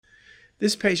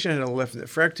This patient had a left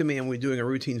nephrectomy, and we're doing a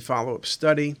routine follow-up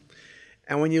study.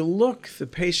 And when you look, the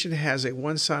patient has a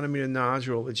 1 centimeter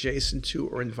nodule adjacent to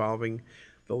or involving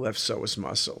the left psoas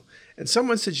muscle. And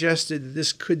someone suggested that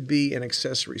this could be an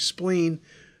accessory spleen,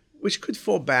 which could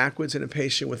fall backwards in a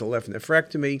patient with a left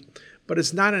nephrectomy, but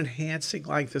it's not enhancing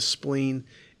like the spleen.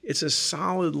 It's a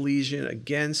solid lesion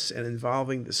against and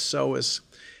involving the psoas,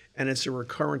 and it's a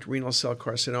recurrent renal cell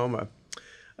carcinoma.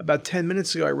 About 10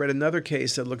 minutes ago, I read another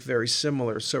case that looked very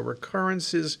similar. So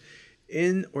recurrences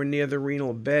in or near the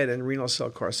renal bed and renal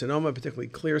cell carcinoma, particularly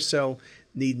clear cell,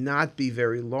 need not be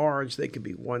very large. They could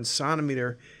be 1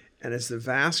 centimeter, and it's the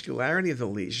vascularity of the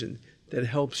lesion that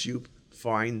helps you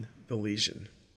find the lesion.